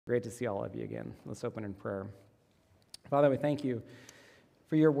Great to see all of you again. Let's open in prayer. Father, we thank you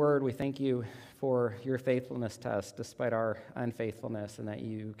for your word. We thank you for your faithfulness to us despite our unfaithfulness, and that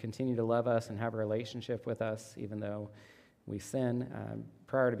you continue to love us and have a relationship with us even though we sin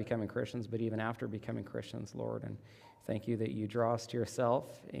prior to becoming Christians, but even after becoming Christians, Lord. And thank you that you draw us to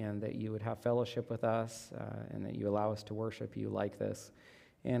yourself and that you would have fellowship with us and that you allow us to worship you like this.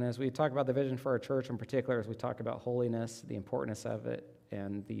 And as we talk about the vision for our church in particular, as we talk about holiness, the importance of it,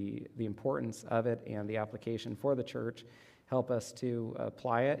 and the importance of it and the application for the church, help us to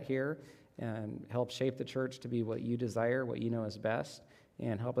apply it here and help shape the church to be what you desire, what you know is best,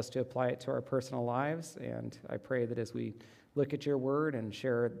 and help us to apply it to our personal lives. And I pray that as we look at your word and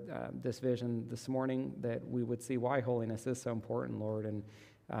share this vision this morning, that we would see why holiness is so important, Lord, and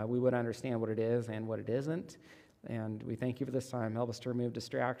we would understand what it is and what it isn't. And we thank you for this time. Help us to remove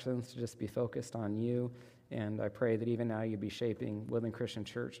distractions, to just be focused on you. And I pray that even now you'd be shaping Woodland Christian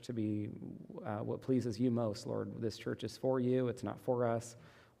Church to be what pleases you most, Lord. This church is for you. It's not for us.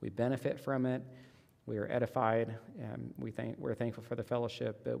 We benefit from it. We are edified. And we're thankful for the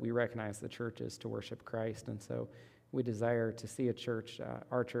fellowship, but we recognize the church is to worship Christ. And so we desire to see a church,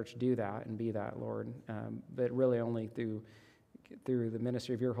 our church, do that and be that, Lord. But really only through the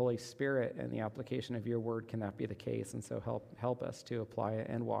ministry of your Holy Spirit and the application of your word can that be the case. And so help us to apply it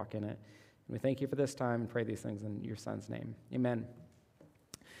and walk in it. And we thank you for this time and pray these things in your Son's name. Amen.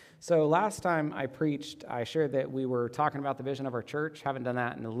 So last time I preached, I shared that we were talking about the vision of our church. Haven't done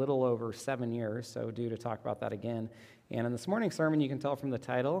that in a little over 7 years, so due to talk about that again. And in this morning's sermon, you can tell from the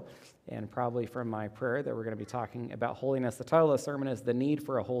title and probably from my prayer that we're going to be talking about holiness. The title of the sermon is The Need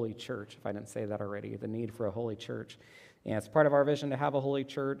for a Holy Church, if I didn't say that already, The Need for a Holy Church. And it's part of our vision to have a holy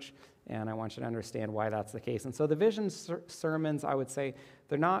church, and I want you to understand why that's the case. And so the vision sermons, I would say,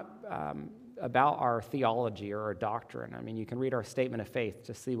 they're not about our theology or our doctrine. I mean, you can read our statement of faith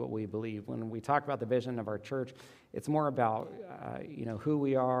to see what we believe. When we talk about the vision of our church, it's more about who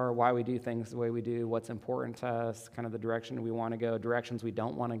we are, why we do things the way we do, what's important to us, kind of the direction we want to go, directions we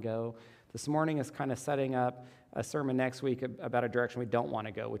don't want to go. This morning is kind of setting up a sermon next week about a direction we don't want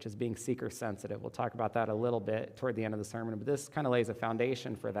to go, which is being seeker-sensitive. We'll talk about that a little bit toward the end of the sermon, but this kind of lays a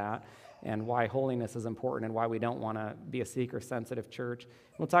foundation for that and why holiness is important and why we don't want to be a seeker-sensitive church.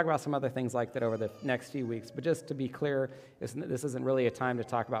 We'll talk about some other things like that over the next few weeks, but just to be clear, this isn't really a time to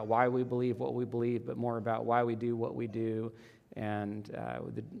talk about why we believe what we believe, but more about why we do what we do and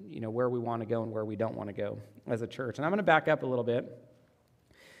where we want to go and where we don't want to go as a church. And I'm going to back up a little bit,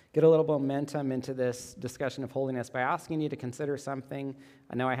 get a little momentum into this discussion of holiness by asking you to consider something.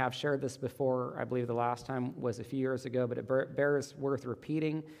 I know I have shared this before. I believe the last time was a few years ago, but it bears worth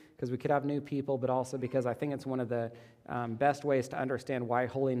repeating because we could have new people, but also because I think it's one of the best ways to understand why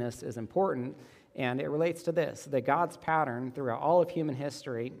holiness is important. And it relates to this, that God's pattern throughout all of human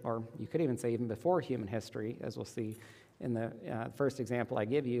history, or you could even say even before human history, as we'll see in the first example I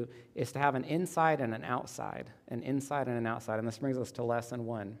give you, is to have an inside and an outside, an inside and an outside. And this brings us to lesson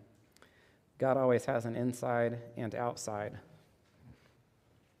 1. God always has an inside and outside.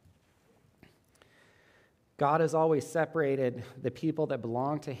 God has always separated the people that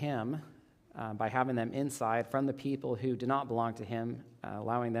belong to him by having them inside from the people who do not belong to him,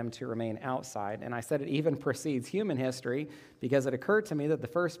 allowing them to remain outside. And I said it even precedes human history because it occurred to me that the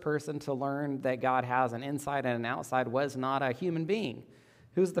first person to learn that God has an inside and an outside was not a human being.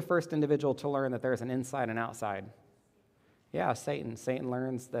 Who's the first individual to learn that there's an inside and outside? Yeah, Satan. Satan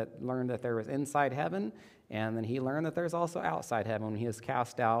learned that there was inside heaven, and then he learned that there's also outside heaven when he was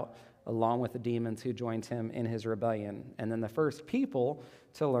cast out along with the demons who joined him in his rebellion. And then the first people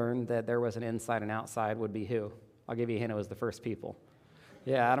to learn that there was an inside and outside would be who? I'll give you a hint, it was the first people.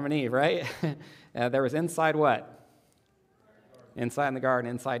 Yeah, Adam and Eve, right? There was inside what? Inside in the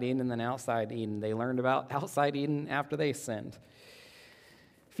garden, inside Eden, and then outside Eden. They learned about outside Eden after they sinned.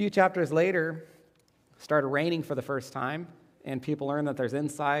 A few chapters later, started raining for the first time, and people learned that there's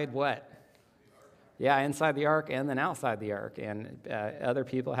inside what? Yeah, inside the ark and then outside the ark. And other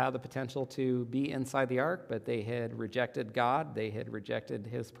people have the potential to be inside the ark, but they had rejected God. They had rejected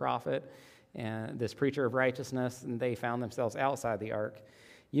his prophet and this preacher of righteousness, and they found themselves outside the ark.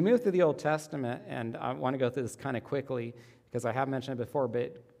 You move through the Old Testament, and I want to go through this kind of quickly because I have mentioned it before,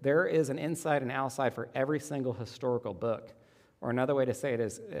 but there is an inside and outside for every single historical book. Or another way to say it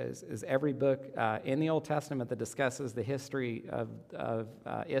is every book in the Old Testament that discusses the history of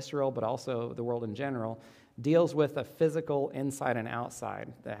Israel, but also the world in general, deals with a physical inside and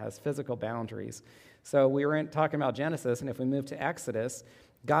outside that has physical boundaries. So we were talking about Genesis, and if we move to Exodus,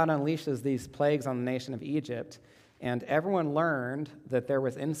 God unleashes these plagues on the nation of Egypt, and everyone learned that there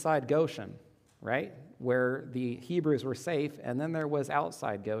was inside Goshen. right? Where the Hebrews were safe, and then there was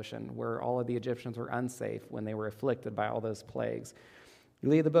outside Goshen, where all of the Egyptians were unsafe when they were afflicted by all those plagues. You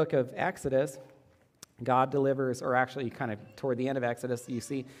read the book of Exodus, God delivers, or actually kind of toward the end of Exodus, you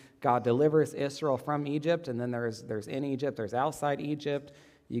see God delivers Israel from Egypt, and then there's in Egypt, there's outside Egypt.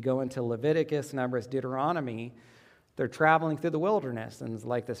 You go into Leviticus, Numbers, Deuteronomy. They're traveling through the wilderness, and it's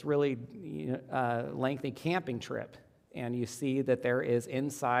like this really lengthy camping trip. And you see that there is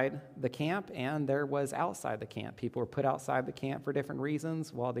inside the camp and there was outside the camp. People were put outside the camp for different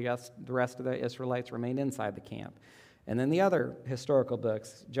reasons, while the rest of the Israelites remained inside the camp. And then the other historical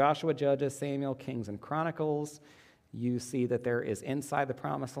books, Joshua, Judges, Samuel, Kings, and Chronicles, you see that there is inside the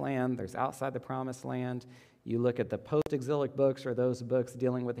promised land, there's outside the promised land. You look at the post-exilic books, or those books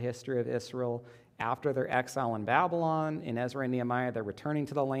dealing with the history of Israel after their exile in Babylon. In Ezra and Nehemiah, they're returning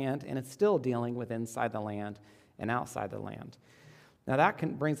to the land, and it's still dealing with inside the land and outside the land. Now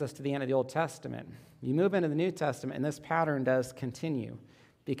that brings us to the end of the Old Testament. You move into the New Testament, and this pattern does continue,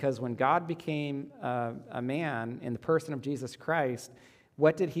 because when God became a man in the person of Jesus Christ,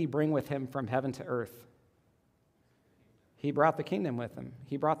 what did he bring with him from heaven to earth? He brought the kingdom with him.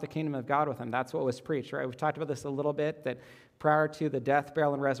 He brought the kingdom of God with him. That's what was preached, right? We've talked about this a little bit, that prior to the death,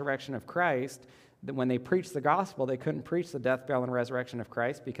 burial, and resurrection of Christ, that when they preached the gospel, they couldn't preach the death, burial, and resurrection of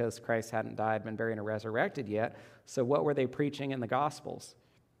Christ because Christ hadn't died, been buried, and resurrected yet. So what were they preaching in the Gospels?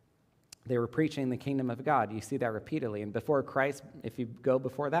 They were preaching the kingdom of God. You see that repeatedly. And before Christ, if you go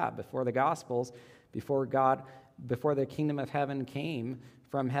before that, before the Gospels, before the kingdom of heaven came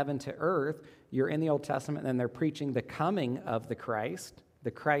from heaven to earth, you're in the Old Testament, and they're preaching the coming of the Christ.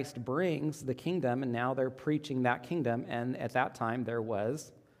 The Christ brings the kingdom, and now they're preaching that kingdom. And at that time, there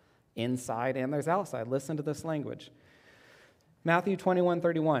was inside and there's outside. Listen to this language. Matthew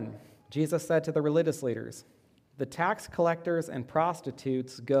 21:31. Jesus said to the religious leaders, "The tax collectors and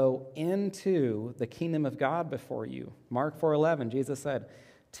prostitutes go into the kingdom of God before you." Mark 4:11, Jesus said,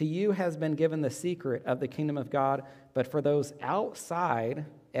 "To you has been given the secret of the kingdom of God, but for those outside,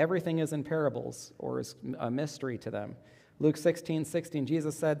 everything is in parables," or is a mystery to them. Luke 16:16,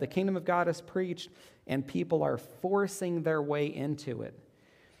 Jesus said, "The kingdom of God is preached, and people are forcing their way into it."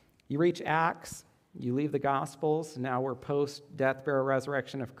 You reach Acts, you leave the Gospels, now we're post-death, burial,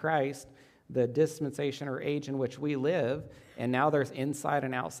 resurrection of Christ, the dispensation or age in which we live, and now there's inside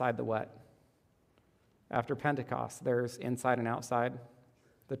and outside the what? After Pentecost, there's inside and outside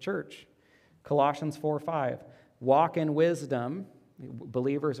the church. Colossians 4:5, walk in wisdom.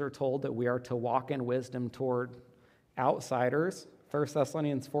 Believers are told that we are to walk in wisdom toward outsiders. 1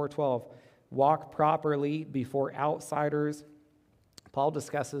 Thessalonians 4:12, walk properly before outsiders. Paul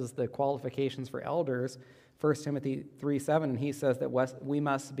discusses the qualifications for elders, 1 Timothy 3:7, and he says that we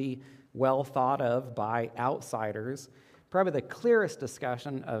must be well thought of by outsiders. Probably the clearest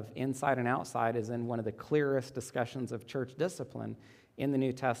discussion of inside and outside is in one of the clearest discussions of church discipline in the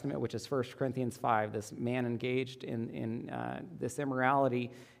New Testament, which is 1 Corinthians 5, this man engaged in this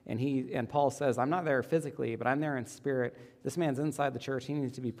immorality, and Paul says, I'm not there physically, but I'm there in spirit. This man's inside the church. He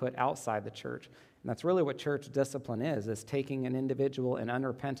needs to be put outside the church. And that's really what church discipline is taking an individual in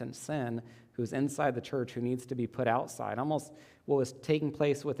unrepentant sin who's inside the church who needs to be put outside. Almost what was taking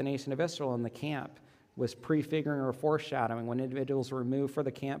place with the nation of Israel in the camp was prefiguring or foreshadowing. When individuals were removed for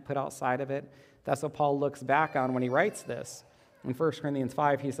the camp, put outside of it, that's what Paul looks back on when he writes this. In 1 Corinthians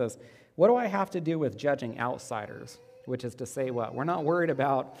 5, he says, what do I have to do with judging outsiders? Which is to say what? We're not worried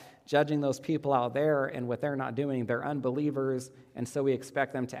about judging those people out there and what they're not doing. They're unbelievers, and so we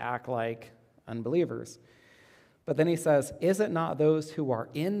expect them to act like unbelievers. But then he says, is it not those who are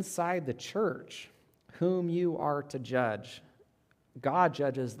inside the church whom you are to judge? God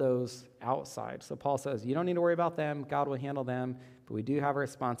judges those outside. So Paul says, you don't need to worry about them. God will handle them. But we do have a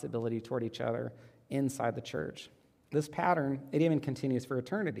responsibility toward each other inside the church. This pattern, it even continues for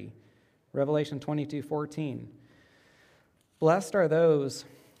eternity. Revelation 22:14. Blessed are those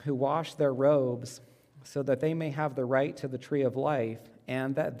who wash their robes so that they may have the right to the tree of life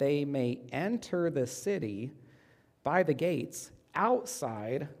and that they may enter the city by the gates.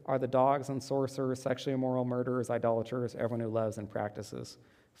 Outside are the dogs and sorcerers, sexually immoral, murderers, idolaters, everyone who loves and practices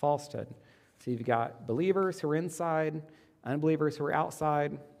falsehood. So you've got believers who are inside, unbelievers who are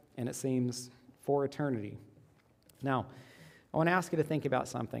outside, and it seems for eternity. Now, I want to ask you to think about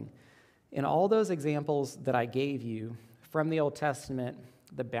something. In all those examples that I gave you from the Old Testament,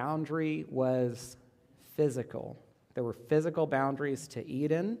 the boundary was physical. There were physical boundaries to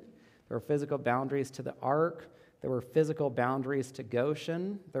Eden. There were physical boundaries to the ark. There were physical boundaries to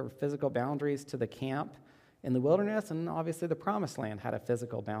Goshen. There were physical boundaries to the camp in the wilderness, and obviously the Promised Land had a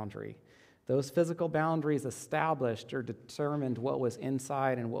physical boundary. Those physical boundaries established or determined what was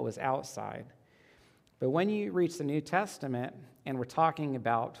inside and what was outside. But when you reach the New Testament, and we're talking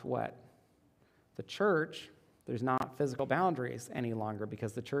about what? The church, there's not physical boundaries any longer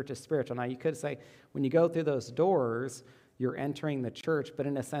because the church is spiritual. Now, you could say when you go through those doors, you're entering the church, but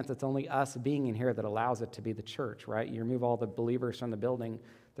in a sense, it's only us being in here that allows it to be the church, right? You remove all the believers from the building,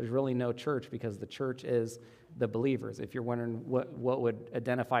 there's really no church because the church is the believers. If you're wondering what would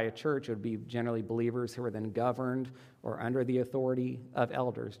identify a church, it would be generally believers who are then governed or under the authority of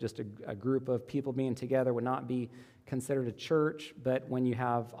elders. Just a group of people being together would not be considered a church, but when you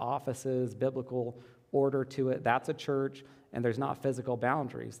have offices, biblical order to it, that's a church, and there's not physical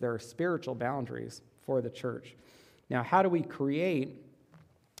boundaries. There are spiritual boundaries for the church. Now, how do we create,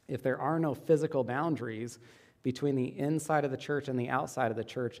 if there are no physical boundaries between the inside of the church and the outside of the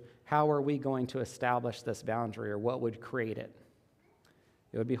church, how are we going to establish this boundary, or what would create it?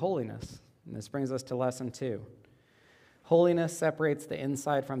 It would be holiness. And this brings us to lesson 2. Holiness separates the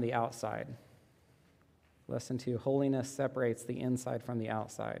inside from the outside. Lesson 2, holiness separates the inside from the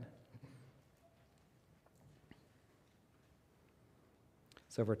outside.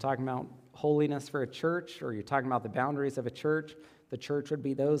 So if we're talking about holiness for a church, or you're talking about the boundaries of a church, the church would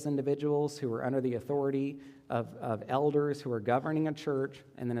be those individuals who are under the authority of elders who are governing a church,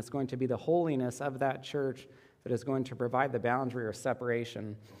 and then it's going to be the holiness of that church that is going to provide the boundary or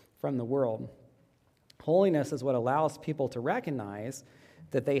separation from the world. Holiness is what allows people to recognize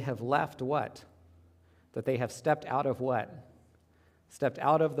that they have left what? That they have stepped out of what? Stepped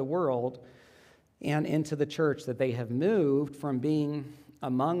out of the world and into the church, that they have moved from being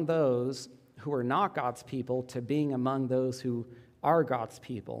among those who are not God's people to being among those who are God's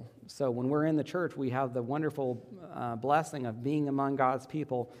people. So when we're in the church, we have the wonderful blessing of being among God's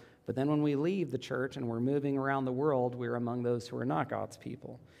people, but then when we leave the church and we're moving around the world, we're among those who are not God's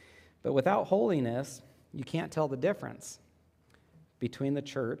people. But without holiness, you can't tell the difference between the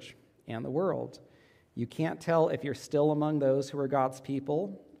church and the world. You can't tell if you're still among those who are God's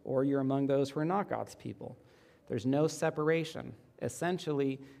people or you're among those who are not God's people. There's no separation.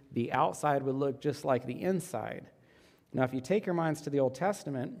 Essentially, the outside would look just like the inside. Now, if you take your minds to the Old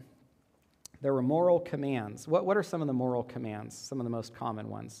Testament, there were moral commands. What are some of the moral commands, some of the most common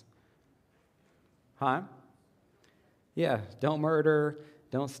ones? Yeah, don't murder,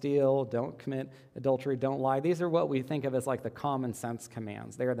 don't steal, don't commit adultery, don't lie. These are what we think of as like the common sense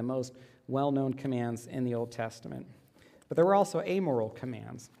commands. They are the most well-known commands in the Old Testament. But there were also amoral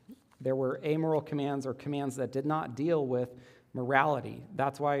commands. There were amoral commands, or commands that did not deal with morality.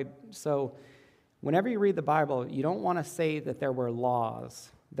 That's why, so whenever you read the Bible, you don't want to say that there were laws.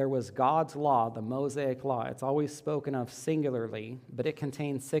 There was God's law, the Mosaic law. It's always spoken of singularly, but it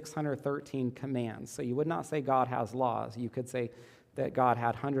contains 613 commands. So you would not say God has laws. You could say that God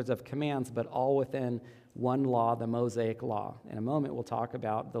had hundreds of commands, but all within one law, the Mosaic law. In a moment, we'll talk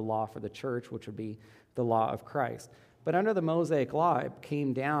about the law for the church, which would be the law of Christ. But under the Mosaic law, it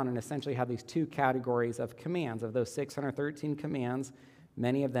came down and essentially had these two categories of commands. Of those 613 commands,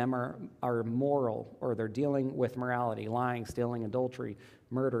 many of them are moral, or they're dealing with morality: lying, stealing, adultery,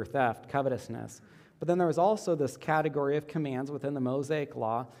 murder, theft, covetousness. But then there was also this category of commands within the Mosaic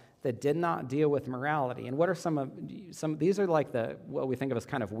law that did not deal with morality. And what are some? These are like what we think of as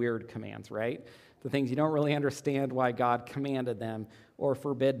kind of weird commands, right? The things you don't really understand why God commanded them or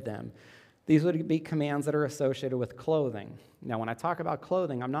forbid them. These would be commands that are associated with clothing. Now, when I talk about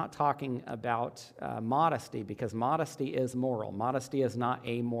clothing, I'm not talking about modesty, because modesty is moral. Modesty is not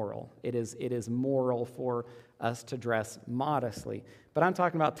amoral. It is moral for us to dress modestly. But I'm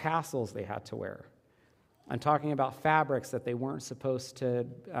talking about tassels they had to wear. I'm talking about fabrics that they weren't supposed to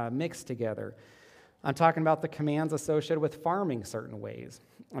mix together. I'm talking about the commands associated with farming certain ways.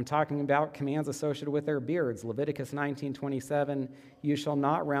 I'm talking about commands associated with their beards. Leviticus 19:27, you shall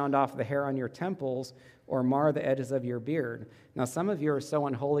not round off the hair on your temples or mar the edges of your beard. Now, some of you are so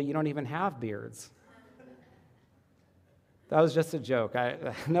unholy, you don't even have beards. That was just a joke.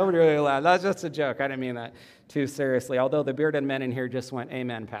 Nobody really laughed. That was just a joke. I didn't mean that too seriously, although the bearded men in here just went,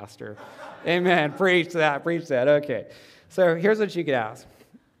 amen, Pastor. Amen. Preach that. Okay. So here's what you could ask.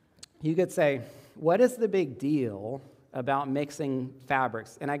 You could say, what is the big deal about mixing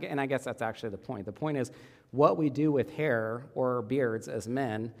fabrics? And I guess that's actually the point. The point is, what we do with hair or beards as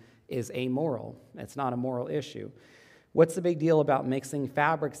men is amoral. It's not a moral issue. What's the big deal about mixing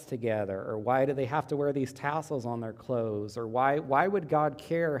fabrics together? Or why do they have to wear these tassels on their clothes? Or why would God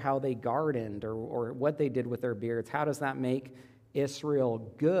care how they gardened or what they did with their beards? How does that make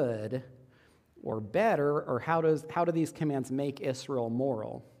Israel good or better? Or how do these commands make Israel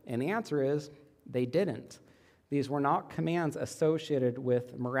moral? And the answer is, they didn't. These were not commands associated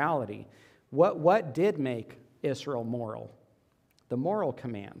with morality. What did make Israel moral? The moral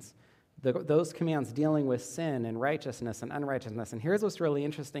commands. those commands dealing with sin and righteousness and unrighteousness. And here's what's really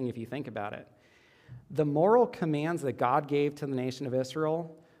interesting if you think about it. The moral commands that God gave to the nation of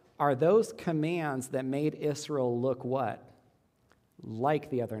Israel are those commands that made Israel look what? Like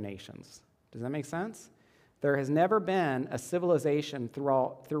the other nations. Does that make sense? There has never been a civilization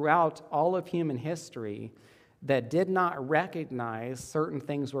throughout all of human history that did not recognize certain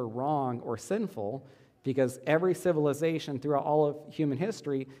things were wrong or sinful, because every civilization throughout all of human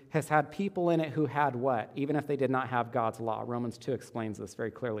history has had people in it who had what? Even if they did not have God's law. Romans 2 explains this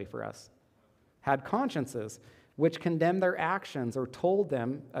very clearly for us. Had consciences which condemned their actions or told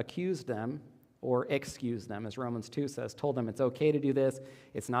them, accused them, or excused them, as Romans 2 says, told them it's okay to do this,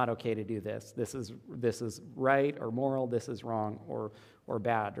 it's not okay to do this. This is right or moral, this is wrong or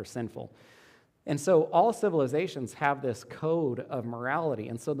bad or sinful. And so all civilizations have this code of morality.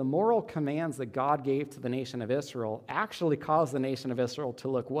 And so the moral commands that God gave to the nation of Israel actually caused the nation of Israel to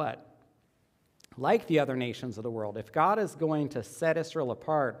look what? Like the other nations of the world. If God is going to set Israel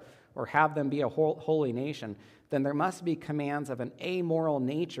apart or have them be a holy nation, then there must be commands of an amoral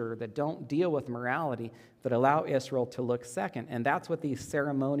nature that don't deal with morality that allow Israel to look second. And that's what these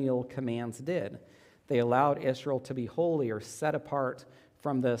ceremonial commands did. They allowed Israel to be holy or set apart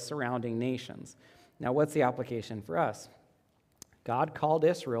from the surrounding nations. Now, what's the application for us? God called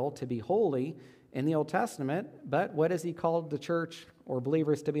Israel to be holy in the Old Testament, but what has he called the church or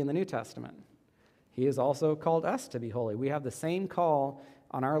believers to be in the New Testament? He has also called us to be holy. We have the same call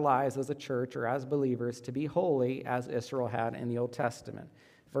on our lives as a church or as believers to be holy as Israel had in the Old Testament.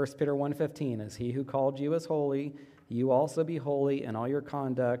 1 Peter 1:15 is, he who called you is holy, you also be holy in all your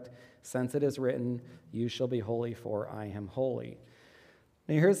conduct, since it is written, you shall be holy, for I am holy.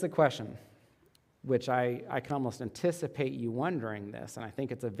 Now here's the question, which I can almost anticipate you wondering this, and I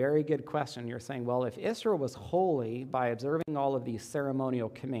think it's a very good question. You're saying, well, if Israel was holy by observing all of these ceremonial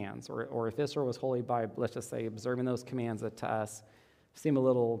commands, or if Israel was holy by, let's just say, observing those commands that to us seem a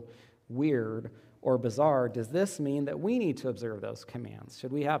little weird or bizarre, does this mean that we need to observe those commands?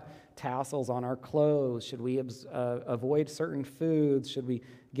 Should we have tassels on our clothes? Should we avoid certain foods? Should we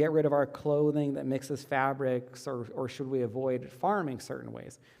get rid of our clothing that mixes fabrics, or should we avoid farming certain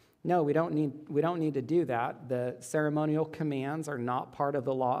ways? No, we don't need to do that. The ceremonial commands are not part of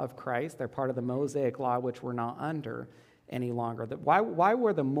the law of Christ. They're part of the Mosaic law, which we're not under any longer. Why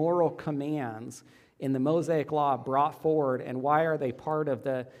were the moral commands in the Mosaic law brought forward, and why are they part of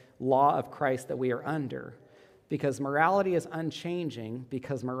the law of Christ that we are under? Because morality is unchanging,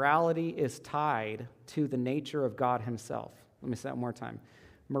 because morality is tied to the nature of God himself. Let me say that one more time.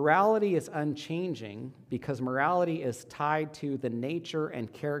 Morality is unchanging because morality is tied to the nature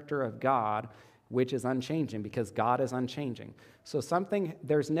and character of God, which is unchanging because God is unchanging. So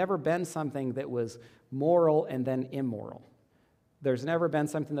there's never been something that was moral and then immoral. There's never been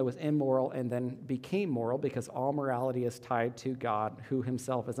something that was immoral and then became moral, because all morality is tied to God, who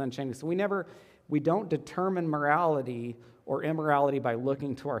himself is unchanging. So we don't determine morality or immorality by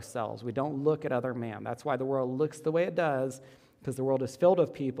looking to ourselves. We don't look at other man. That's why the world looks the way it does, because the world is filled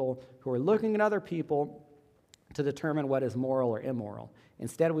with people who are looking at other people to determine what is moral or immoral.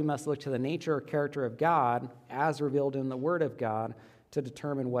 Instead, we must look to the nature or character of God, as revealed in the Word of God, to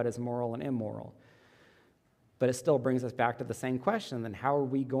determine what is moral and immoral. But it still brings us back to the same question. Then how are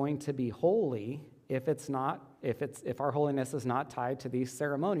we going to be holy if our holiness is not tied to these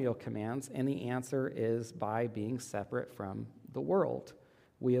ceremonial commands? And the answer is by being separate from the world.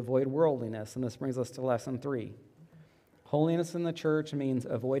 We avoid worldliness, and this brings us to lesson 3. Holiness in the church means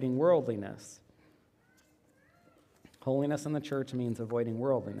avoiding worldliness. Holiness in the church means avoiding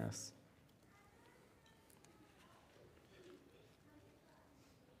worldliness.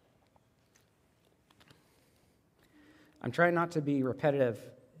 I'm trying not to be repetitive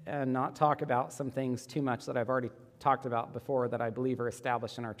and not talk about some things too much that I've already talked about before that I believe are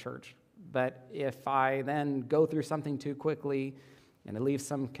established in our church. But if I then go through something too quickly and it leaves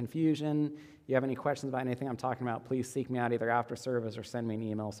some confusion, you have any questions about anything I'm talking about, please seek me out either after service or send me an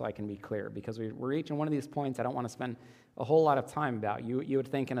email so I can be clear. Because we're each in one of these points I don't want to spend a whole lot of time about. You would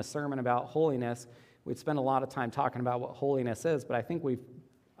think in a sermon about holiness, we'd spend a lot of time talking about what holiness is, but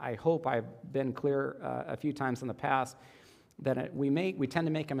I hope I've been clear a few times in the past that we tend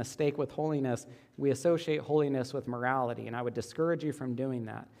to make a mistake with holiness. We associate holiness with morality, and I would discourage you from doing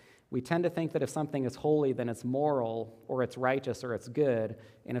that. We tend to think that if something is holy, then it's moral, or it's righteous, or it's good,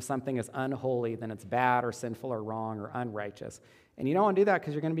 and if something is unholy, then it's bad, or sinful, or wrong, or unrighteous. And you don't want to do that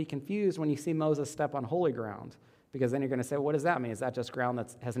because you're going to be confused when you see Moses step on holy ground, because then you're going to say, well, what does that mean? Is that just ground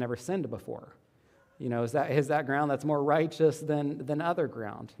that has never sinned before? Is that ground that's more righteous than other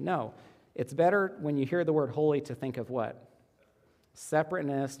ground? No. It's better when you hear the word holy to think of what?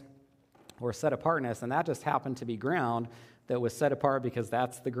 Separateness or set apartness, and that just happened to be ground that was set apart because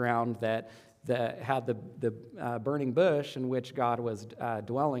that's the ground that had the burning bush in which God was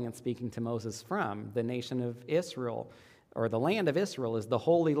dwelling and speaking to Moses from. The nation of Israel, or the land of Israel, is the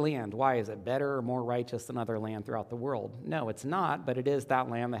holy land. Why? Is it better or more righteous than other land throughout the world? No, it's not, but it is that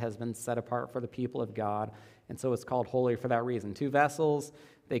land that has been set apart for the people of God, and so it's called holy for that reason. Two vessels,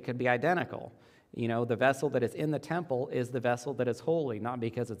 they could be identical. The vessel that is in the temple is the vessel that is holy, not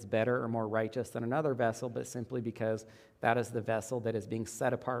because it's better or more righteous than another vessel, but simply because that is the vessel that is being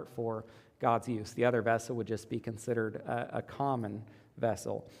set apart for God's use. The other vessel would just be considered a common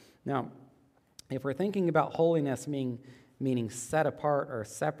vessel. Now, if we're thinking about holiness meaning set apart or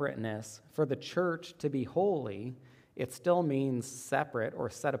separateness, for the church to be holy, it still means separate or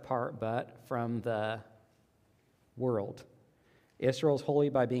set apart, but from the world. Israel's holy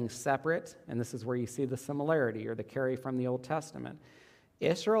by being separate, and this is where you see the similarity or the carry from the Old Testament.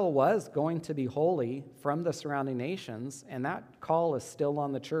 Israel was going to be holy from the surrounding nations, and that call is still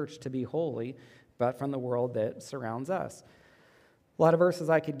on the church to be holy, but from the world that surrounds us. A lot of verses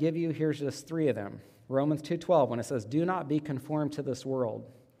I could give you. Here's just 3 of them. Romans 2:12, when it says, "Do not be conformed to this world."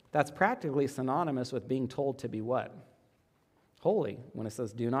 That's practically synonymous with being told to be what? Holy. When it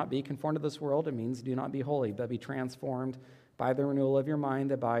says, "Do not be conformed to this world," it means do not be holy, but be transformed by the renewal of your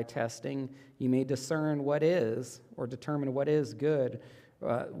mind, that by testing you may discern what is, or determine what is good,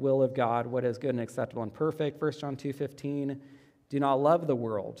 will of God, what is good and acceptable and perfect. 1 John 2:15, "Do not love the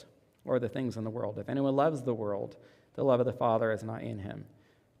world or the things in the world. If anyone loves the world, the love of the Father is not in him."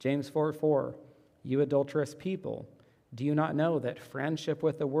 James 4:4, "You adulterous people, do you not know that friendship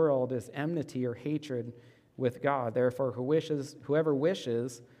with the world is enmity or hatred with God? Therefore, whoever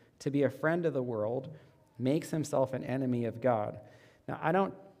wishes to be a friend of the world makes himself an enemy of God." Now, I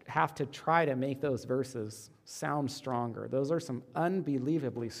don't have to try to make those verses sound stronger. Those are some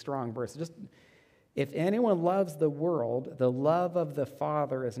unbelievably strong verses. Just, if anyone loves the world, the love of the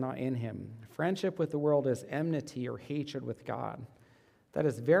Father is not in him. Friendship with the world is enmity or hatred with God. That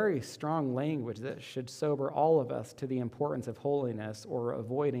is very strong language that should sober all of us to the importance of holiness or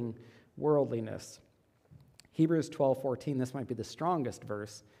avoiding worldliness. Hebrews 12:14, this might be the strongest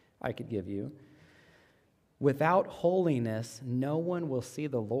verse I could give you. "Without holiness, no one will see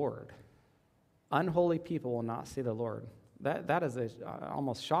the Lord." Unholy people will not see the Lord. That is an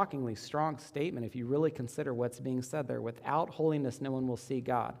almost shockingly strong statement if you really consider what's being said there. Without holiness, no one will see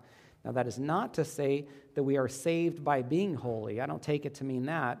God. Now, that is not to say that we are saved by being holy. I don't take it to mean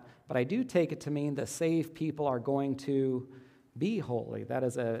that, but I do take it to mean that saved people are going to be holy. That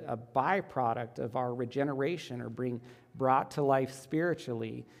is a byproduct of our regeneration or being brought to life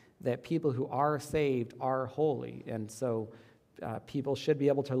spiritually, that people who are saved are holy. And so people should be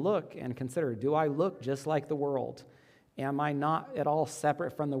able to look and consider, do I look just like the world? Am I not at all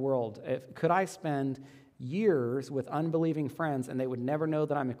separate from the world? Could I spend years with unbelieving friends and they would never know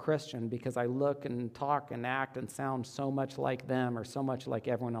that I'm a Christian because I look and talk and act and sound so much like them or so much like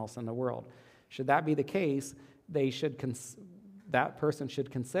everyone else in the world? Should that be the case, that person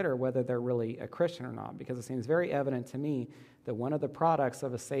should consider whether they're really a Christian or not, because it seems very evident to me that one of the products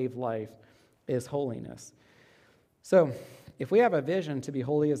of a saved life is holiness. So if we have a vision to be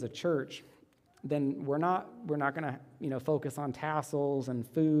holy as a church, then we're not going to focus on tassels and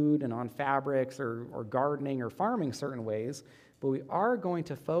food and on fabrics or gardening or farming certain ways, but we are going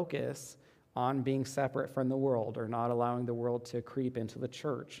to focus on being separate from the world or not allowing the world to creep into the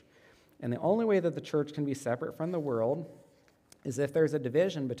church. And the only way that the church can be separate from the world is if there's a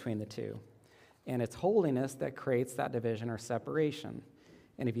division between the two. And it's holiness that creates that division or separation.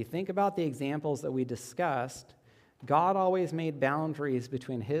 And if you think about the examples that we discussed, God always made boundaries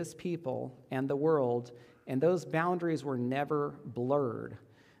between his people and the world, and those boundaries were never blurred.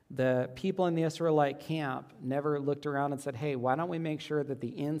 The people in the Israelite camp never looked around and said, hey, why don't we make sure that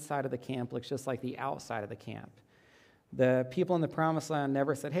the inside of the camp looks just like the outside of the camp? The people in the Promised Land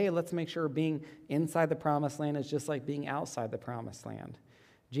never said, hey, let's make sure being inside the Promised Land is just like being outside the Promised Land.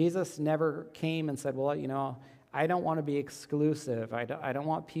 Jesus never came and said, well, I don't want to be exclusive. I don't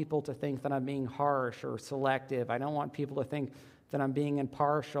want people to think that I'm being harsh or selective. I don't want people to think that I'm being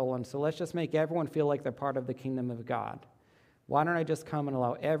impartial. And so let's just make everyone feel like they're part of the kingdom of God. Why don't I just come and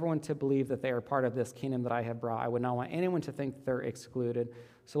allow everyone to believe that they are part of this kingdom that I have brought? I would not want anyone to think that they're excluded.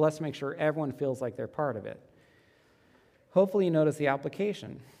 So let's make sure everyone feels like they're part of it. Hopefully you notice the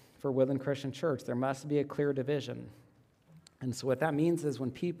application for Woodland Christian Church. There must be a clear division. And so what that means is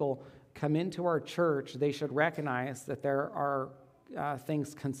when people come into our church, they should recognize that there are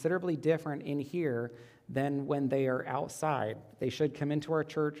things considerably different in here than when they are outside. They should come into our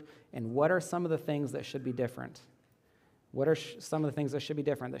church, and what are some of the things that should be different? What are some of the things that should be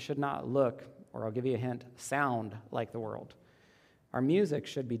different, that should not look, or I'll give you a hint, sound like the world? Our music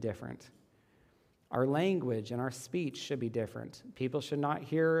should be different. Our language and our speech should be different. People should not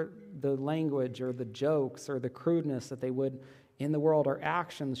hear the language or the jokes or the crudeness that they would in the world. Our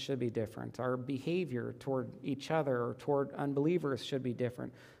actions should be different. Our behavior toward each other or toward unbelievers should be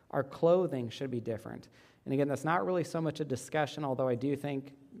different. Our clothing should be different. And again, that's not really so much a discussion, although I do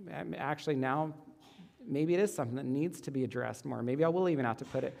think actually now maybe it is something that needs to be addressed more. Maybe I will even have to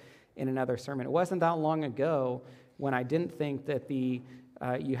put it in another sermon. It wasn't that long ago when I didn't think that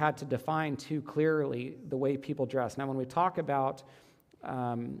you had to define too clearly the way people dress. Now, when we talk about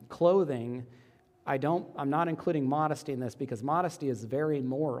clothing, I'm not including modesty in this because modesty is very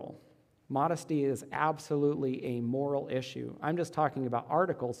moral. Modesty is absolutely a moral issue. I'm just talking about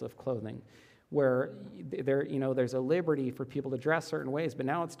articles of clothing where there's a liberty for people to dress certain ways, but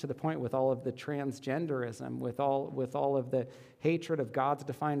now it's to the point with all of the transgenderism, with all of the hatred of God's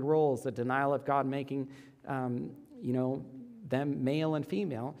defined roles, the denial of God making them male and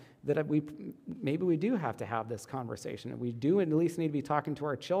female, that maybe we do have to have this conversation. We do at least need to be talking to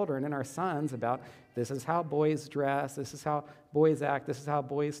our children and our sons about this is how boys dress, this is how boys act, this is how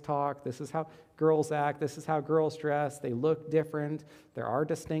boys talk, this is how girls act, this is how girls dress. They look different. There are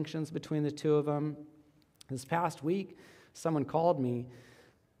distinctions between the two of them. This past week, someone called me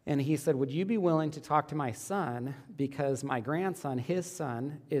and he said, would you be willing to talk to my son because my grandson, his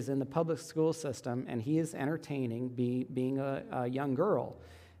son, is in the public school system and he is entertaining being a young girl.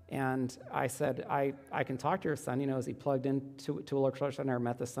 And I said, I can talk to your son. Is he plugged into a local church? I've never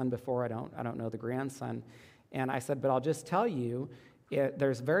met the son before. I don't know the grandson. And I said, but I'll just tell you,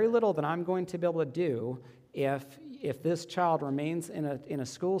 there's very little that I'm going to be able to do if this child remains in a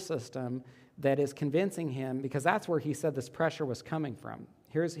school system that is convincing him, because that's where he said this pressure was coming from.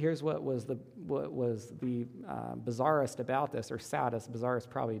 Here's what was the bizarrest about this, or saddest. Bizarre is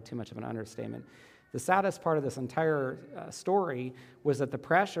probably too much of an understatement. The saddest part of this entire story was that the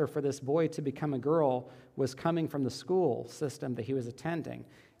pressure for this boy to become a girl was coming from the school system that he was attending.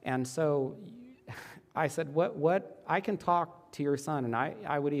 And so I said, what I can talk to your son, and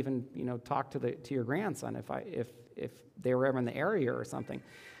I would even talk to your grandson if they were ever in the area or something.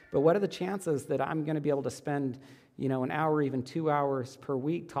 But what are the chances that I'm going to be able to spend an hour, even 2 hours per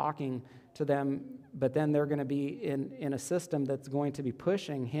week talking to them, but then they're going to be in a system that's going to be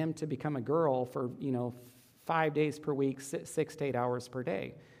pushing him to become a girl for 5 days per week, 6 to 8 hours per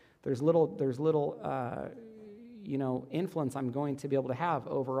day. There's little influence I'm going to be able to have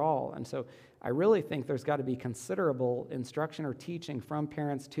overall. And so I really think there's got to be considerable instruction or teaching from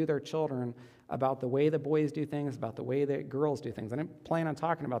parents to their children about the way that boys do things, about the way that girls do things. I didn't plan on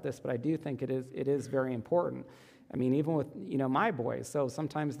talking about this, but I do think it is very important. I mean, even with my boys, so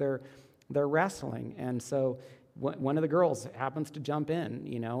sometimes they're wrestling, and so one of the girls happens to jump in,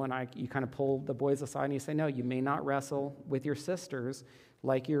 and you kind of pull the boys aside and you say, no, you may not wrestle with your sisters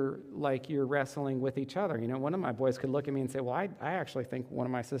like you're wrestling with each other. One of my boys could look at me and say, well, I actually think one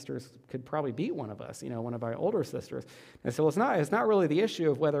of my sisters could probably beat one of us, one of my older sisters. And I said, well, it's not really the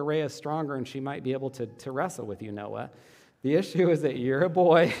issue of whether Rhea is stronger and she might be able to wrestle with you, Noah. The issue is that you're a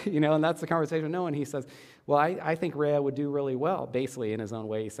boy, and that's the conversation with Noah. And he says, well, I think Rhea would do really well, basically in his own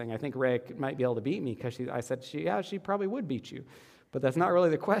way. He's saying, I think Rhea might be able to beat me because I said, she probably would beat you. But that's not really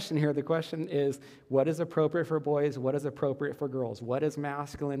the question here. The question is, what is appropriate for boys? What is appropriate for girls? What is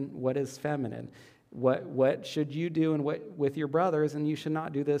masculine? What is feminine? What should you do and what with your brothers? And you should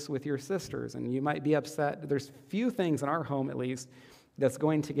not do this with your sisters. And you might be upset. There's few things in our home, at least, that's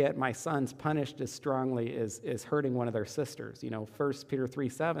going to get my sons punished as strongly as hurting one of their sisters. 1 Peter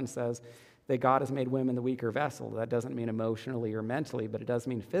 3:7 says that God has made women the weaker vessel. That doesn't mean emotionally or mentally, but it does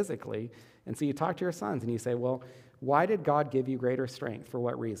mean physically. And so you talk to your sons and you say, well, why did God give you greater strength? For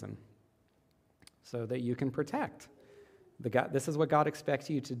what reason? So that you can protect. This is what God expects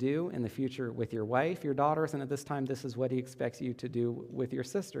you to do in the future with your wife, your daughters, and at this time, this is what he expects you to do with your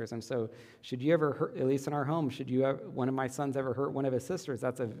sisters. And so should you ever hurt, at least in our home, one of my sons ever hurt one of his sisters,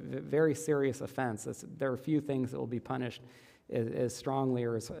 that's a very serious offense. There are few things that will be punished as strongly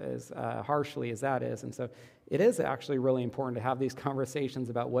or as harshly as that is. And so it is actually really important to have these conversations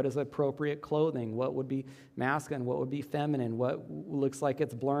about what is appropriate clothing, what would be masculine, what would be feminine, what looks like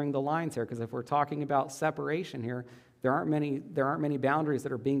it's blurring the lines here. Because if we're talking about separation here, there aren't many boundaries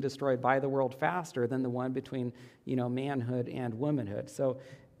that are being destroyed by the world faster than the one between manhood and womanhood. So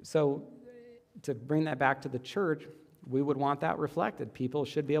to bring that back to the church, we would want that reflected. People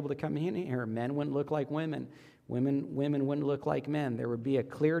should be able to come in here. Men wouldn't look like women. Women wouldn't look like men. There would be a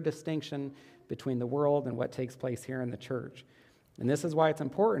clear distinction between the world and what takes place here in the church. And this is why it's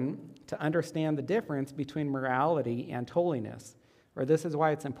important to understand the difference between morality and holiness. Or this is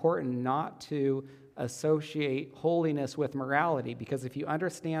why it's important not to associate holiness with morality, because if you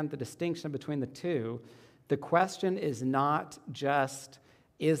understand the distinction between the two, the question is not just,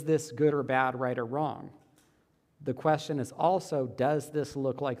 is this good or bad, right or wrong? The question is also, does this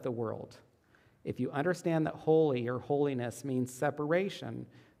look like the world? If you understand that holy or holiness means separation,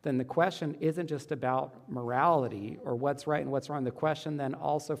 then the question isn't just about morality or what's right and what's wrong. The question then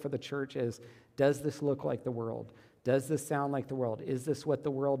also for the church is, does this look like the world? Does this sound like the world? Is this what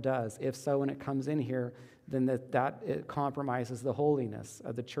the world does? If so, when it comes in here, then that it compromises the holiness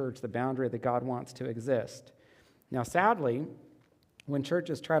of the church, the boundary that God wants to exist. Now, sadly, when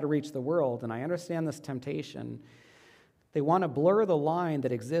churches try to reach the world, and I understand this temptation, they want to blur the line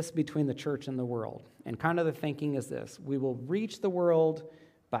that exists between the church and the world. And kind of the thinking is this: we will reach the world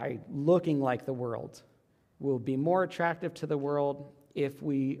by looking like the world. We'll be more attractive to the world if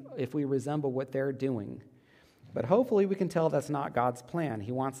we resemble what they're doing. But hopefully we can tell that's not God's plan.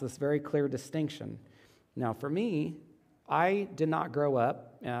 He wants this very clear distinction. Now, for me, I did not grow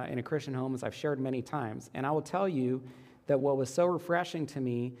up in a Christian home, as I've shared many times. And I will tell you that what was so refreshing to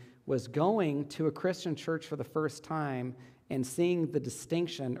me was going to a Christian church for the first time and seeing the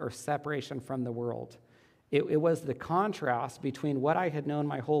distinction or separation from the world. It was the contrast between what I had known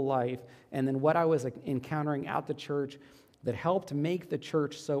my whole life and then what I was encountering at the church that helped make the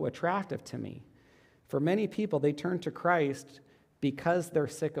church so attractive to me. For many people, they turn to Christ because they're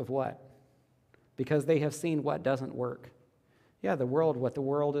sick of what? Because they have seen what doesn't work. Yeah, the world, what the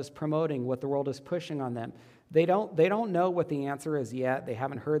world is promoting, what the world is pushing on them. They don't know what the answer is yet. They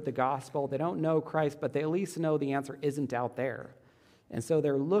haven't heard the gospel. They don't know Christ, but they at least know the answer isn't out there. And so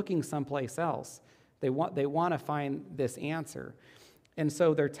they're looking someplace else. They want to find this answer. And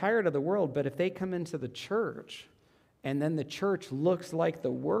so they're tired of the world, but if they come into the church and then the church looks like the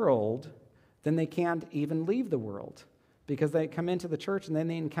world, then they can't even leave the world, because they come into the church and then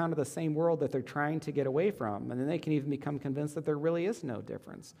they encounter the same world that they're trying to get away from. And then they can even become convinced that there really is no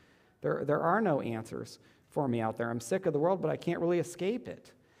difference. There are no answers for me out there. I'm sick of the world, but I can't really escape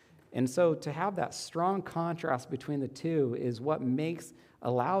it. And so to have that strong contrast between the two is what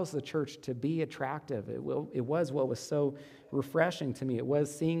allows the church to be attractive. It was what was so refreshing to me. It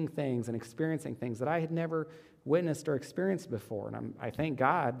was seeing things and experiencing things that I had never witnessed or experienced before. And I thank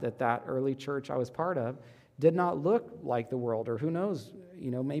God that early church I was part of did not look like the world, or who knows,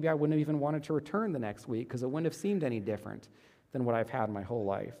 maybe I wouldn't have even wanted to return the next week because it wouldn't have seemed any different than what I've had my whole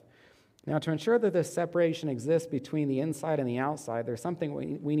life. Now, to ensure that this separation exists between the inside and the outside, there's something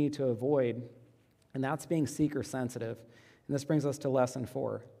we need to avoid, and that's being seeker-sensitive. And this brings us to lesson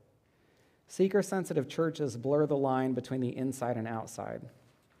 4. Seeker-sensitive churches blur the line between the inside and outside.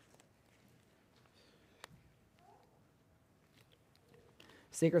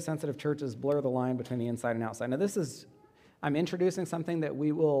 Seeker-sensitive churches blur the line between the inside and outside. Now, I'm introducing something that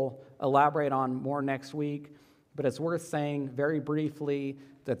we will elaborate on more next week, but it's worth saying very briefly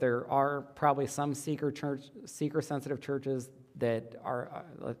that there are probably some seeker-sensitive churches that are,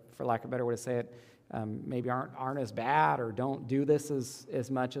 for lack of a better way to say it, maybe aren't as bad or don't do this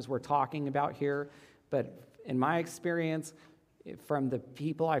as much as we're talking about here. But in my experience, from the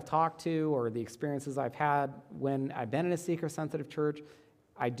people I've talked to or the experiences I've had when I've been in a seeker-sensitive church,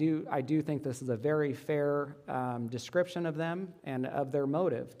 I do think this is a very fair description of them and of their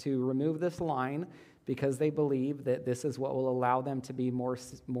motive to remove this line, because they believe that this is what will allow them to be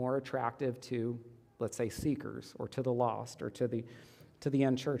more attractive to, let's say, seekers or to the lost or to the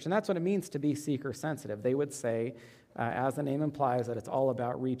unchurched. And that's what it means to be seeker-sensitive. They would say, as the name implies, that it's all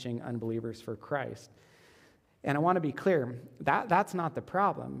about reaching unbelievers for Christ. And I want to be clear, that's not the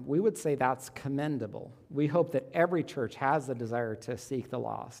problem. We would say that's commendable. We hope that every church has the desire to seek the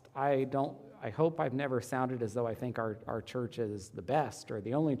lost. I hope I've never sounded as though I think our church is the best or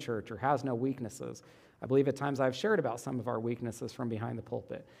the only church or has no weaknesses. I believe at times I've shared about some of our weaknesses from behind the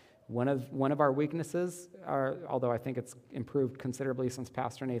pulpit. One of our weaknesses, although I think it's improved considerably since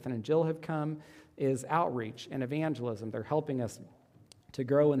Pastor Nathan and Jill have come, is outreach and evangelism. They're helping us to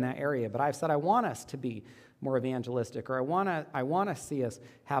grow in that area. But I've said I want us to be more evangelistic, or I want to see us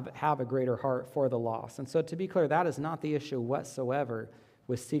have a greater heart for the lost. And so to be clear, that is not the issue whatsoever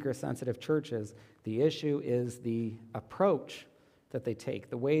with seeker-sensitive churches. The issue is the approach that they take,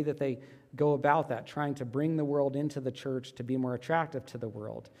 the way that they go about that, trying to bring the world into the church to be more attractive to the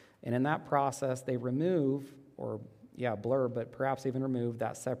world. And in that process, they remove, blur, but perhaps even remove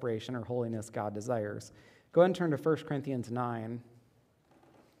that separation or holiness God desires. Go ahead and turn to 1 Corinthians 9.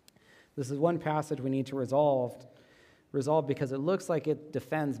 This is one passage we need to resolve because it looks like it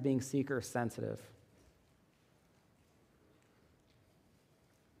defends being seeker-sensitive.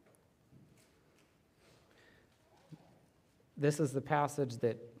 this is the passage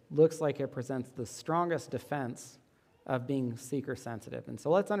that looks like it presents the strongest defense of being seeker-sensitive. And so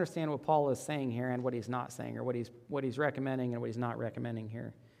let's understand what Paul is saying here and what he's not saying, or what he's recommending and what he's not recommending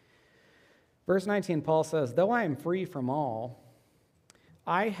here. Verse 19, Paul says, "Though I am free from all,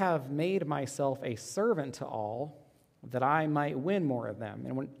 I have made myself a servant to all, that I might win more of them."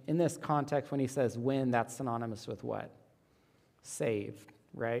 And in this context, when he says win, that's synonymous with what? Saved,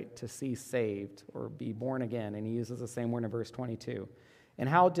 right? To see saved or be born again. And he uses the same word in verse 22. And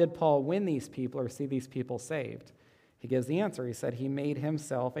how did Paul win these people or see these people saved? He gives the answer. He said he made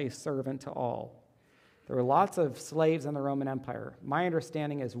himself a servant to all. There were lots of slaves in the Roman Empire. My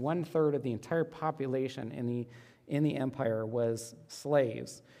understanding is 1/3 of the entire population in the empire was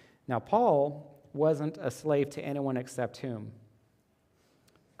slaves. Now, Paul wasn't a slave to anyone except whom?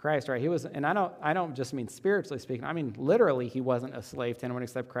 Christ, right? He was, and I don't just mean spiritually speaking. I mean literally, he wasn't a slave to anyone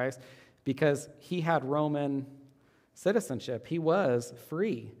except Christ, because he had Roman citizenship. He was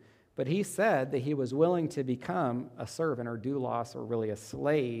free, but he said that he was willing to become a servant or doulos, or really a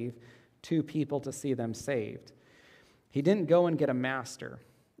slave to people to see them saved. He didn't go and get a master.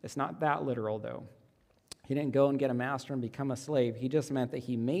 It's not that literal, though. He didn't go and get a master and become a slave. He just meant that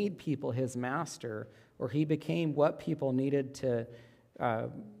he made people his master, or he became what people needed to,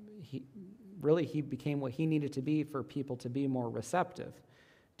 he became what he needed to be for people to be more receptive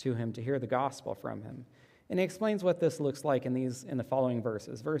to him, to hear the gospel from him. And he explains what this looks like in the following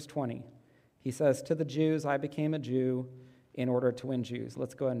verses. Verse 20, he says, "To the Jews I became a Jew in order to win Jews."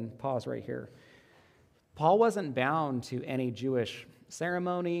 Let's go ahead and pause right here. Paul wasn't bound to any Jewish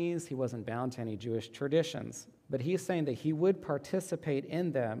ceremonies. He wasn't bound to any Jewish traditions. But he's saying that he would participate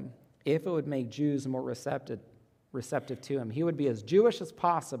in them if it would make Jews more receptive to him. He would be as Jewish as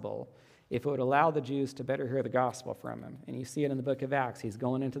possible if it would allow the Jews to better hear the gospel from him. And you see it in the book of Acts. He's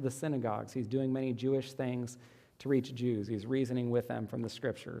going into the synagogues. He's doing many Jewish things to reach Jews. He's reasoning with them from the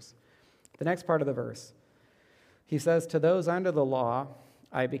scriptures. The next part of the verse, he says, "To those under the law,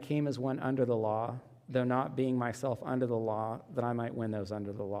 I became as one under the law, though not being myself under the law, that I might win those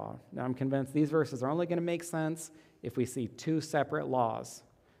under the law." Now, I'm convinced these verses are only going to make sense if we see two separate laws.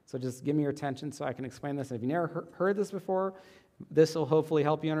 So just give me your attention so I can explain this. And if you've never heard this before, this will hopefully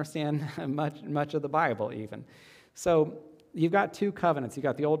help you understand much of the Bible even. So you've got two covenants. You've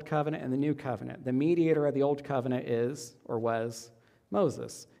got the Old Covenant and the New Covenant. The mediator of the Old Covenant is, or was,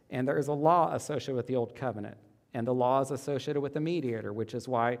 Moses. And there is a law associated with the Old Covenant. And the law is associated with the mediator, which is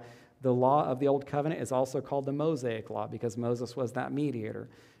why the law of the Old Covenant is also called the Mosaic Law, because Moses was that mediator.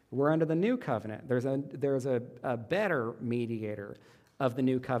 We're under the New Covenant. There's a better mediator of the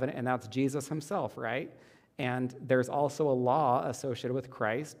New Covenant, and that's Jesus himself, right? And there's also a law associated with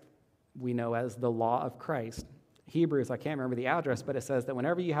Christ, we know as the law of Christ. Hebrews, I can't remember the address, but it says that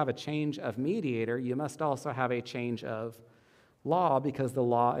whenever you have a change of mediator, you must also have a change of law, because the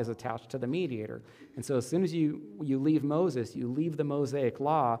law is attached to the mediator. And so as soon as you leave Moses, you leave the Mosaic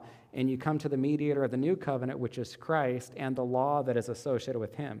law, and you come to the mediator of the New Covenant, which is Christ, and the law that is associated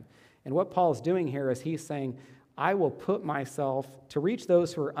with him. And what Paul's doing here is he's saying, I will put myself, to reach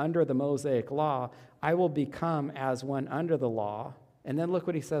those who are under the Mosaic law, I will become as one under the law. And then look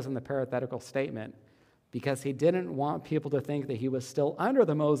what he says in the parenthetical statement. Because he didn't want people to think that he was still under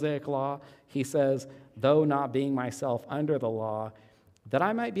the Mosaic law, he says, though not being myself under the law, that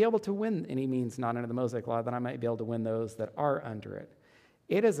I might be able to win, and he means not under the Mosaic law, that I might be able to win those that are under it.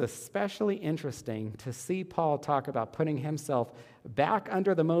 It is especially interesting to see Paul talk about putting himself back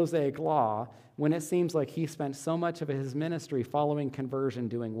under the Mosaic law when it seems like he spent so much of his ministry following conversion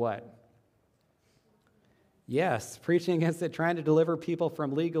doing what? Yes, preaching against it, trying to deliver people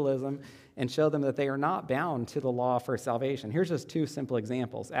from legalism and show them that they are not bound to the law for salvation. Here's just two simple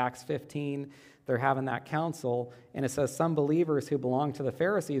examples. Acts 15, they're having that council, and it says some believers who belonged to the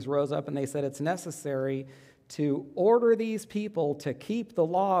Pharisees rose up and they said it's necessary to order these people to keep the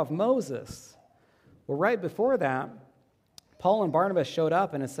law of Moses. Well, right before that, Paul and Barnabas showed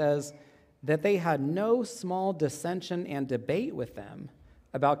up, and it says that they had no small dissension and debate with them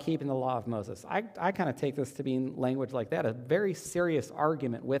about keeping the law of Moses. I kind of take this to mean language like that, a very serious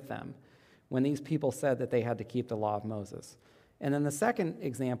argument with them when these people said that they had to keep the law of Moses. And then the second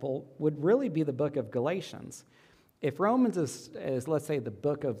example would really be the book of Galatians. If Romans is, let's say, the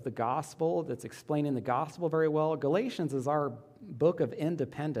book of the gospel that's explaining the gospel very well, Galatians is our book of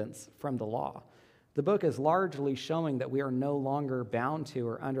independence from the law. The book is largely showing that we are no longer bound to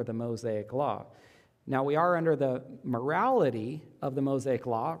or under the Mosaic law. Now, we are under the morality of the Mosaic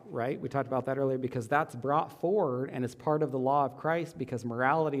law, right? We talked about that earlier because that's brought forward and is part of the law of Christ because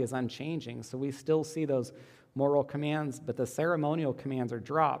morality is unchanging. So we still see those moral commands, but the ceremonial commands are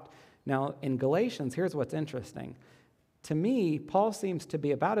dropped. Now, in Galatians, here's what's interesting. To me, Paul seems to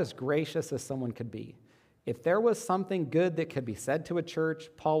be about as gracious as someone could be. If there was something good that could be said to a church,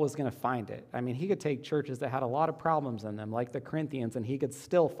 Paul was going to find it. I mean, he could take churches that had a lot of problems in them, like the Corinthians, and he could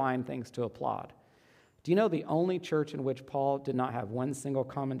still find things to applaud. Do you know the only church in which Paul did not have one single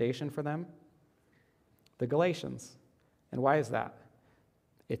commendation for them? The Galatians. And why is that?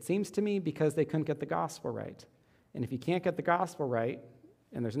 It seems to me because they couldn't get the gospel right. And if you can't get the gospel right,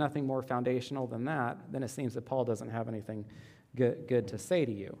 and there's nothing more foundational than that, then it seems that Paul doesn't have anything good to say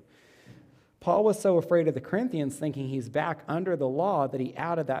to you. Paul was so afraid of the Corinthians, thinking he's back under the law, that he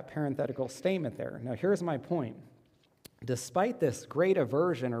added that parenthetical statement there. Now, here's my point. Despite this great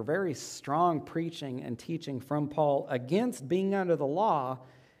aversion or very strong preaching and teaching from Paul against being under the law,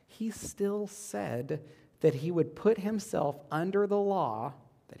 he still said that he would put himself under the law,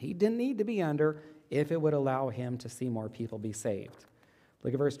 that he didn't need to be under, if it would allow him to see more people be saved.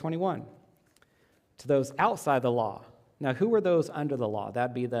 Look at verse 21. To those outside the law. Now, who were those under the law?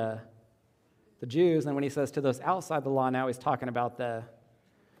 That'd be the Jews. And when he says to those outside the law, now he's talking about the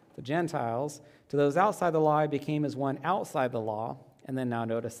Gentiles. To those outside the law, he became as one outside the law. And then now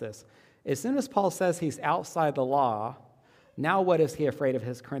notice this. As soon as Paul says he's outside the law, now what is he afraid of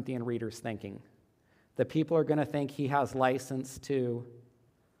his Corinthian readers thinking? That people are going to think he has license to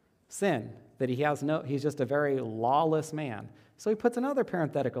sin, that he's just a very lawless man. So he puts another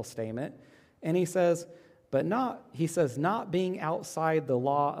parenthetical statement, and he says, not being outside the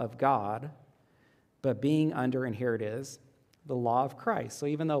law of God, but being under, and here it is, the law of Christ. So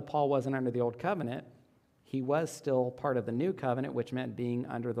even though Paul wasn't under the old covenant, he was still part of the new covenant, which meant being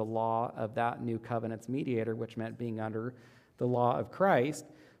under the law of that new covenant's mediator, which meant being under the law of Christ,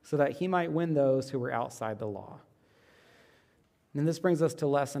 so that he might win those who were outside the law. And this brings us to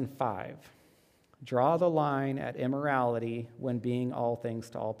lesson 5. Draw the line at immorality when being all things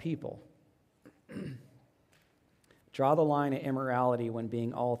to all people. Draw the line at immorality when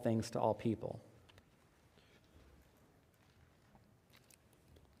being all things to all people.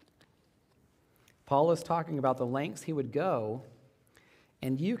 Paul is talking about the lengths he would go,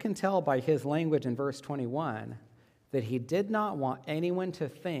 and you can tell by his language in verse 21 that he did not want anyone to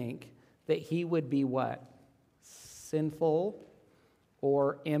think that he would be what? Sinful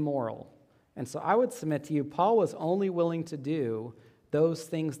or immoral. And so I would submit to you, Paul was only willing to do those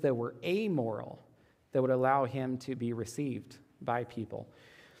things that were amoral, that would allow him to be received by people.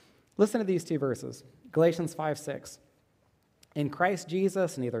 Listen to these two verses. Galatians 5:6. In Christ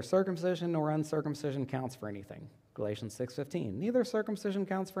Jesus, neither circumcision nor uncircumcision counts for anything. Galatians 6:15. Neither circumcision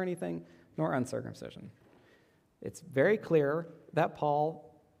counts for anything nor uncircumcision. It's very clear that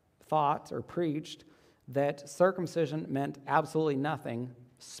Paul thought or preached that circumcision meant absolutely nothing,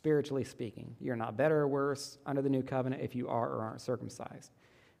 spiritually speaking. You're not better or worse under the new covenant if you are or aren't circumcised.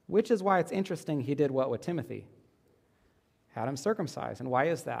 Which is why it's interesting he did what with Timothy? Had him circumcised. And why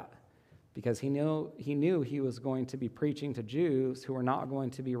is that? Because he knew he was going to be preaching to Jews who were not going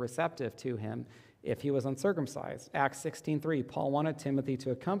to be receptive to him if he was uncircumcised. Acts 16:3, Paul wanted Timothy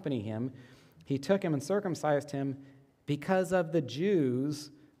to accompany him. He took him and circumcised him because of the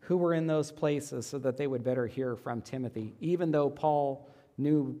Jews who were in those places so that they would better hear from Timothy, even though Paul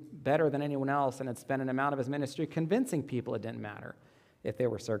knew better than anyone else and had spent an amount of his ministry convincing people it didn't matter if they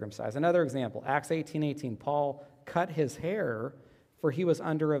were circumcised. Another example, Acts 18:18, Paul cut his hair for he was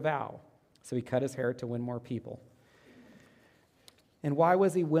under a vow. So he cut his hair to win more people. And why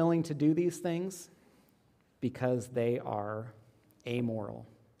was he willing to do these things? Because they are amoral.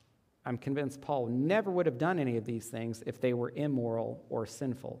 I'm convinced Paul never would have done any of these things if they were immoral or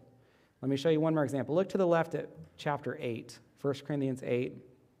sinful. Let me show you one more example. Look to the left at chapter 8, 1 Corinthians 8. You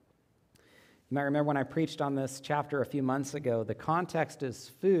might remember when I preached on this chapter a few months ago, the context is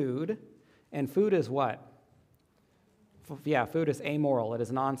food, and food is what? Food is amoral. It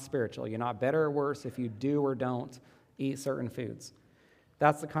is non-spiritual. You're not better or worse if you do or don't eat certain foods.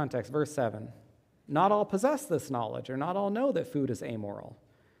 That's the context. Verse 7. Not all possess this knowledge, or not all know that food is amoral.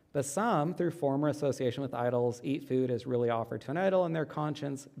 But some, through former association with idols, eat food as really offered to an idol, and their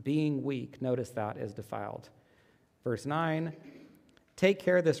conscience, being weak, notice that, is defiled. Verse 9. Take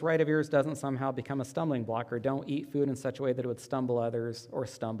care this right of yours doesn't somehow become a stumbling block, or don't eat food in such a way that it would stumble others, or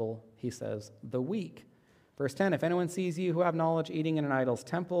stumble, he says, the weak. Verse 10, if anyone sees you who have knowledge eating in an idol's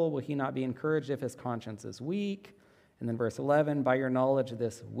temple, will he not be encouraged if his conscience is weak? And then verse 11, by your knowledge,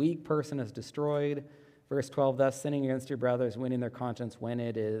 this weak person is destroyed. Verse 12, thus sinning against your brothers, winning their conscience when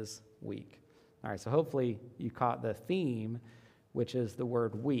it is weak. All right, so hopefully you caught the theme, which is the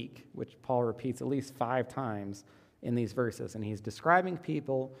word weak, which Paul repeats at least 5 times in these verses. And he's describing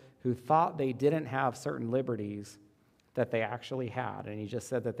people who thought they didn't have certain liberties that they actually had. And he just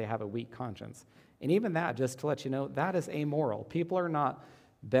said that they have a weak conscience. And even that, just to let you know, that is amoral. People are not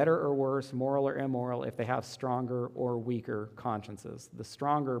better or worse, moral or immoral, if they have stronger or weaker consciences. The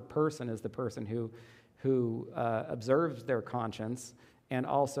stronger person is the person who observes their conscience and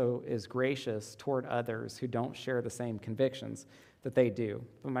also is gracious toward others who don't share the same convictions that they do.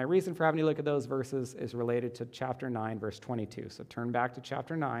 But my reason for having you look at those verses is related to chapter 9, verse 22. So turn back to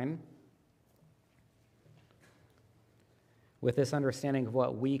chapter 9 with this understanding of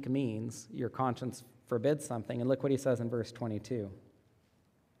what weak means. Your conscience forbids something. And look what he says in verse 22.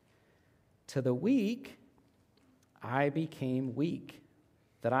 To the weak, I became weak,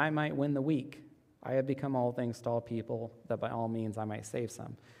 that I might win the weak. I have become all things to all people, that by all means I might save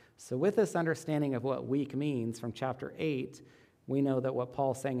some. So with this understanding of what weak means from chapter 8, we know that what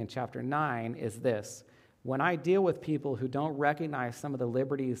Paul's saying in chapter 9 is this. When I deal with people who don't recognize some of the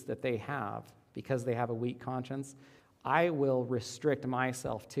liberties that they have because they have a weak conscience, I will restrict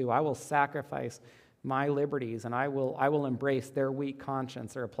myself too. I will sacrifice my liberties, and I will embrace their weak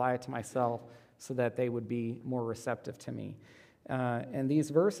conscience or apply it to myself so that they would be more receptive to me. And these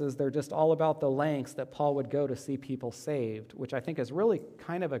verses, they're just all about the lengths that Paul would go to see people saved, which I think is really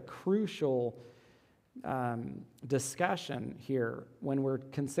kind of a crucial discussion here. When we're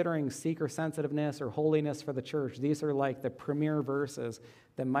considering seeker-sensitiveness or holiness for the church, these are like the premier verses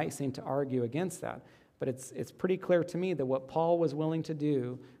that might seem to argue against that. But it's pretty clear to me that what Paul was willing to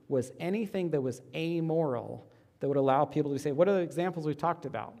do was anything that was amoral that would allow people to say, what are the examples we talked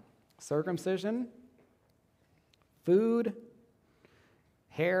about? Circumcision, food,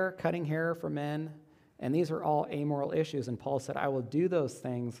 hair, cutting hair for men, and these are all amoral issues. And Paul said, I will do those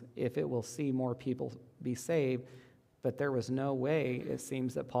things if it will see more people be saved. But there was no way, it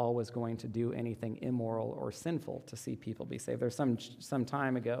seems, that Paul was going to do anything immoral or sinful to see people be saved. There's some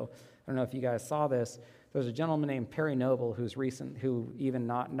time ago, I don't know if you guys saw this, there's a gentleman named Perry Noble who even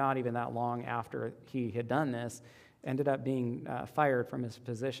not even that long after he had done this, ended up being fired from his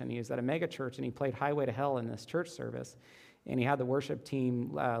position. He was at a mega church, and he played Highway to Hell in this church service. And he had the worship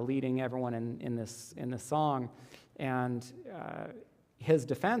team leading everyone in this song. And his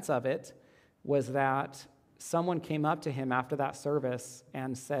defense of it was that someone came up to him after that service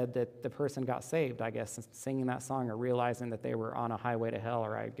and said that the person got saved, I guess, singing that song or realizing that they were on a highway to hell,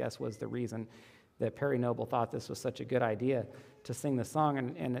 or I guess was the reason that Perry Noble thought this was such a good idea to sing the song.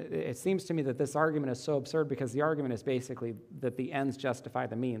 And it seems to me that this argument is so absurd because the argument is basically that the ends justify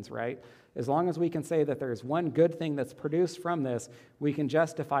the means, right? As long as we can say that there's one good thing that's produced from this, we can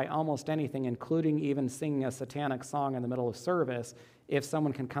justify almost anything, including even singing a satanic song in the middle of service, if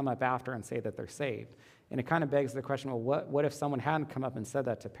someone can come up after and say that they're saved. And it kind of begs the question, well, what if someone hadn't come up and said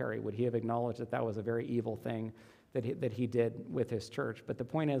that to Perry? Would he have acknowledged that that was a very evil thing that he did with his church? But the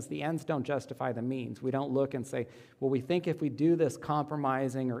point is, the ends don't justify the means. We don't look and say, well, we think if we do this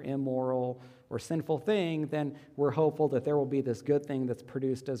compromising or immoral or sinful thing, then we're hopeful that there will be this good thing that's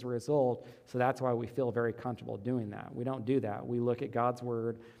produced as a result. So that's why we feel very comfortable doing that. We don't do that. We look at God's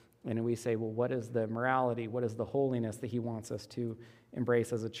word and we say, well, what is the morality? What is the holiness that he wants us to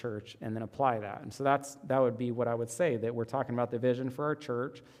embrace as a church, and then apply that? And so that would be what I would say, that we're talking about the vision for our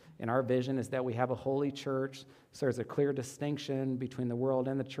church, and our vision is that we have a holy church. So there's a clear distinction between the world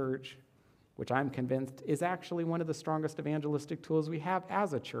and the church, which I'm convinced is actually one of the strongest evangelistic tools we have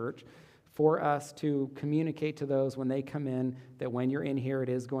as a church for us to communicate to those when they come in that when you're in here, it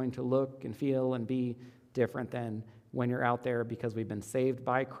is going to look and feel and be different than when you're out there, because we've been saved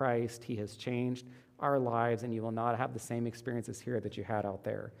by Christ. He has changed our lives, and you will not have the same experiences here that you had out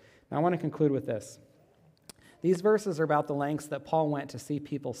there. Now, I want to conclude with this. These verses are about the lengths that Paul went to see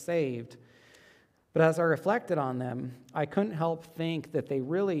people saved, but as I reflected on them, I couldn't help think that they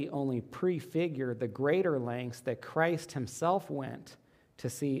really only prefigure the greater lengths that Christ himself went to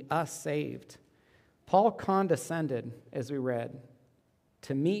see us saved. Paul condescended, as we read,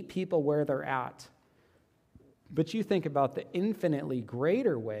 to meet people where they're at. But you think about the infinitely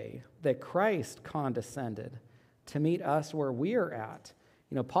greater way that Christ condescended to meet us where we are at.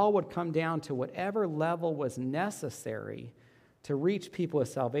 You know, Paul would come down to whatever level was necessary to reach people with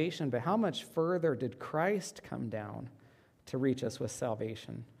salvation, but how much further did Christ come down to reach us with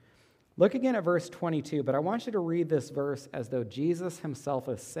salvation? Look again at verse 22, but I want you to read this verse as though Jesus himself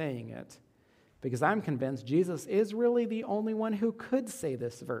is saying it, because I'm convinced Jesus is really the only one who could say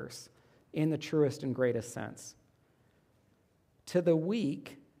this verse in the truest and greatest sense. To the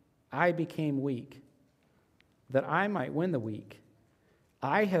weak, I became weak, that I might win the weak.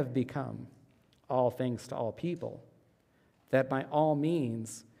 I have become all things to all people, that by all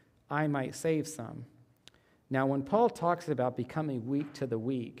means I might save some. Now, when Paul talks about becoming weak to the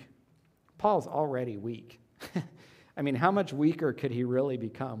weak, Paul's already weak. I mean, how much weaker could he really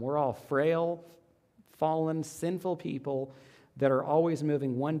become? We're all frail, fallen, sinful people that are always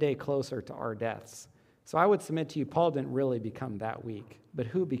moving one day closer to our deaths. So I would submit to you, Paul didn't really become that weak, but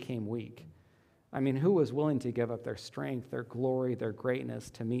who became weak? I mean, who was willing to give up their strength, their glory, their greatness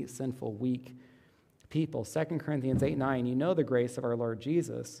to meet sinful, weak people? 2 Corinthians 8:9, you know the grace of our Lord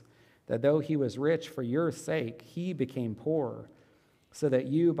Jesus, that though he was rich for your sake, he became poor, so that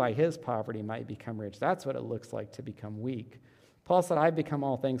you by his poverty might become rich. That's what it looks like to become weak. Paul said, I've become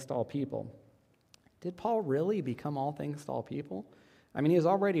all things to all people. Did Paul really become all things to all people? I mean, he was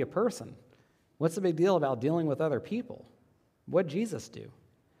already a person. What's the big deal about dealing with other people? What did Jesus do?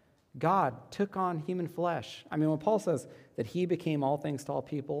 God took on human flesh. I mean, when Paul says that he became all things to all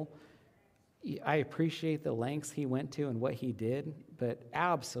people, I appreciate the lengths he went to and what he did, but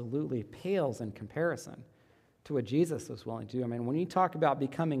absolutely pales in comparison to what Jesus was willing to do. I mean, when you talk about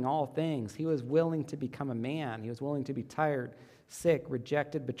becoming all things, he was willing to become a man. He was willing to be tired, sick,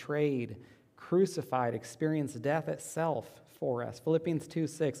 rejected, betrayed, crucified, experience death itself for us. Philippians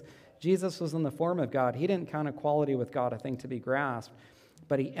 2:6, Jesus was in the form of God. He didn't count equality with God a thing to be grasped,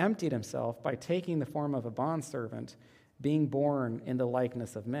 but he emptied himself by taking the form of a bondservant, being born in the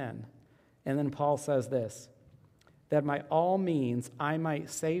likeness of men. And then Paul says this, that by all means I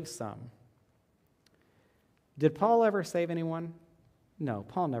might save some. Did Paul ever save anyone? No,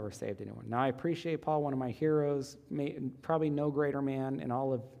 Paul never saved anyone. Now, I appreciate Paul, one of my heroes, probably no greater man in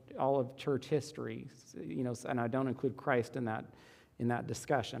all of church history, and I don't include Christ in that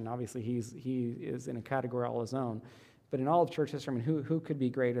discussion. Obviously, he is in a category all his own. But in all of church history, I mean, who could be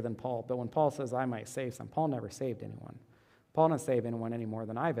greater than Paul? But when Paul says, I might save some, Paul never saved anyone. Paul didn't save anyone any more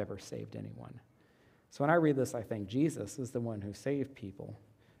than I've ever saved anyone. So when I read this, I think Jesus is the one who saved people.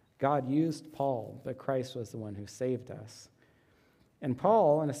 God used Paul, but Christ was the one who saved us. And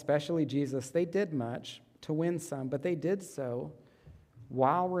Paul, and especially Jesus, they did much to win some, but they did so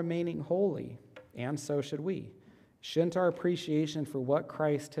while remaining holy, and so should we. Shouldn't our appreciation for what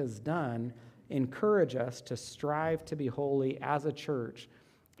Christ has done encourage us to strive to be holy as a church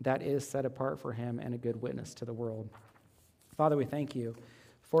that is set apart for him and a good witness to the world? Father, we thank you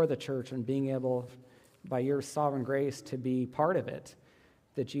for the church and being able, by your sovereign grace, to be part of it,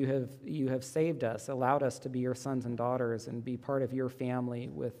 that you have saved us, allowed us to be your sons and daughters and be part of your family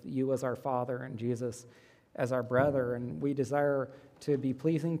with you as our Father and Jesus as our brother. And we desire to be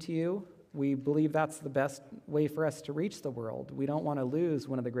pleasing to you. We believe that's the best way for us to reach the world. We don't want to lose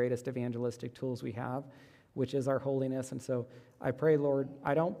one of the greatest evangelistic tools we have, which is our holiness. And so I pray, Lord,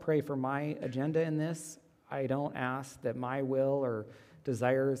 I don't pray for my agenda in this. I don't ask that my will or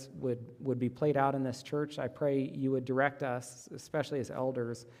desires would be played out in this church. I pray you would direct us, especially as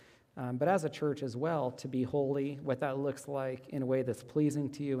elders, but as a church as well, to be holy, what that looks like in a way that's pleasing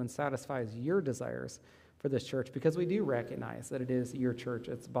to you and satisfies your desires for this church, because we do recognize that it is your church.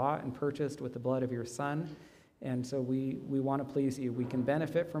 It's bought and purchased with the blood of your Son, and so we want to please you. We can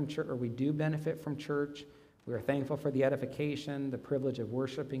benefit from church, or we do benefit from church. We are thankful for the edification, the privilege of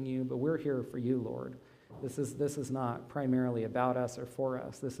worshiping you, but we're here for you, Lord. This is not primarily about us or for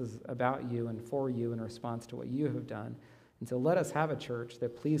us. This is about you and for you in response to what you have done. And so let us have a church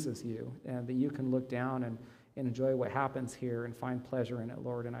that pleases you and that you can look down and enjoy what happens here and find pleasure in it,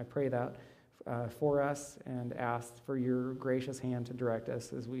 Lord. And I pray that for us and ask for your gracious hand to direct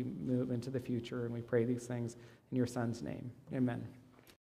us as we move into the future. And we pray these things in your Son's name. Amen.